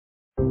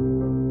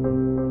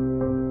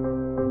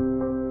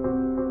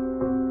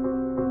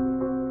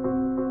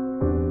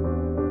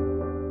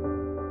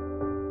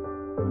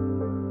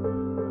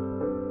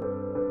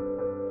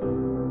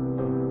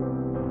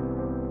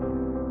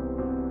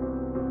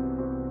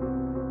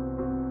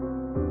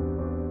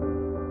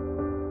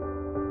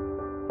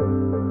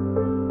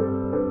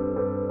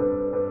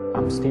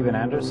Steven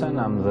Anderson.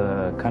 I'm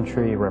the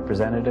country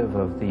representative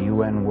of the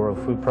UN World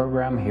Food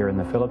Program here in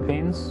the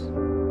Philippines.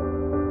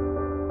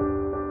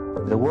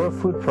 The World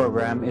Food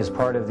Program is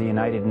part of the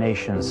United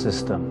Nations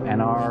system, and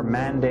our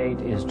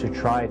mandate is to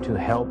try to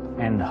help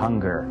end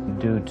hunger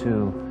due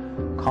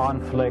to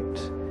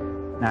conflict,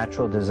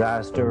 natural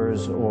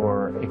disasters,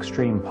 or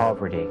extreme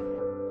poverty.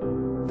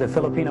 The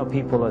Filipino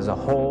people as a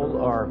whole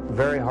are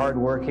very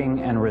hardworking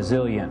and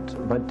resilient,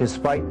 but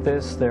despite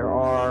this, there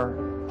are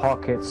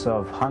pockets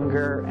of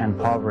hunger and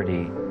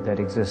poverty that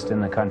exist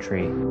in the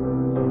country.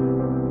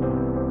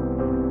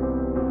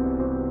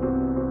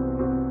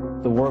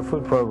 The World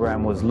Food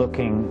Program was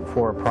looking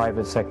for a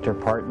private sector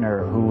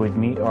partner who would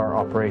meet our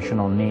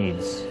operational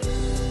needs.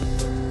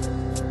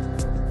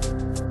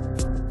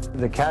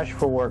 The Cash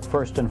for Work,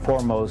 first and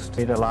foremost,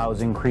 it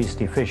allows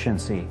increased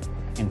efficiency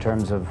in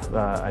terms of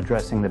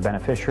addressing the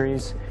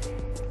beneficiaries,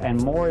 and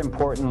more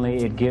importantly,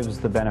 it gives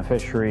the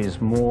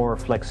beneficiaries more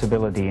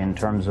flexibility in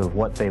terms of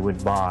what they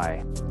would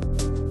buy.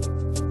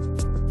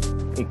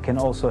 It can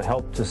also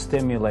help to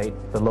stimulate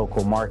the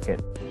local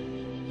market.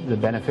 The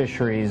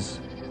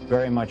beneficiaries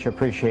very much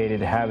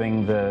appreciated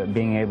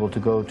being able to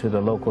go to the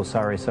local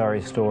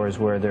sari-sari stores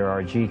where there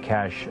are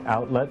GCash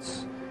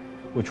outlets,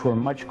 which were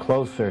much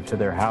closer to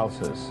their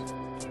houses.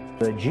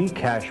 The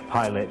GCash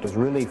pilot was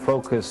really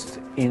focused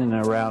in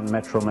and around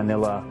Metro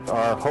Manila.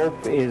 Our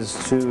hope is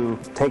to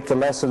take the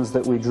lessons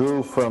that we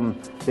drew from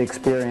the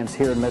experience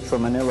here in Metro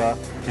Manila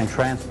and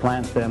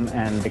transplant them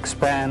and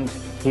expand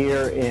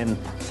here in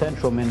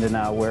central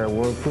Mindanao, where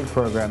World Food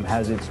Program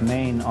has its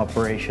main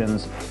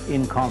operations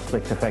in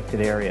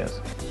conflict-affected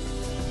areas.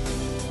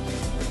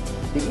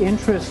 The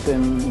interest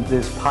in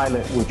this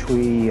pilot, which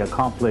we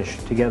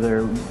accomplished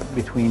together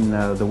between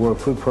the World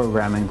Food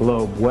Program and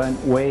Globe, went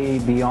way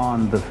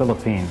beyond the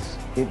Philippines.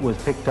 It was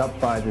picked up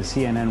by the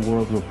CNN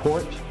World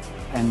Report,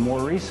 and more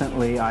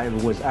recently I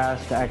was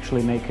asked to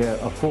actually make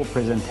a full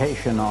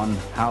presentation on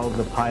how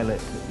the pilot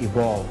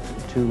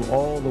evolved to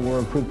all the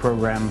World Food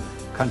Program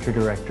country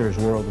directors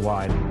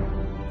worldwide.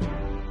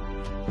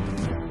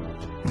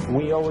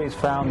 We always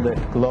found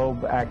that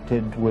Globe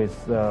acted with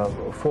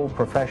full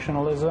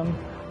professionalism,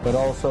 but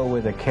also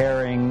with a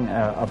caring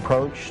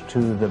approach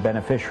to the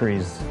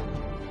beneficiaries.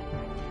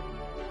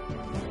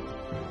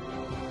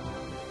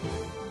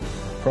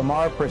 From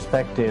our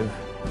perspective,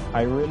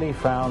 I really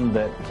found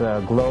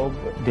that Globe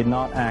did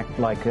not act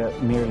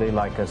merely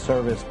like a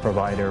service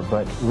provider,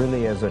 but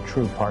really as a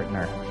true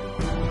partner.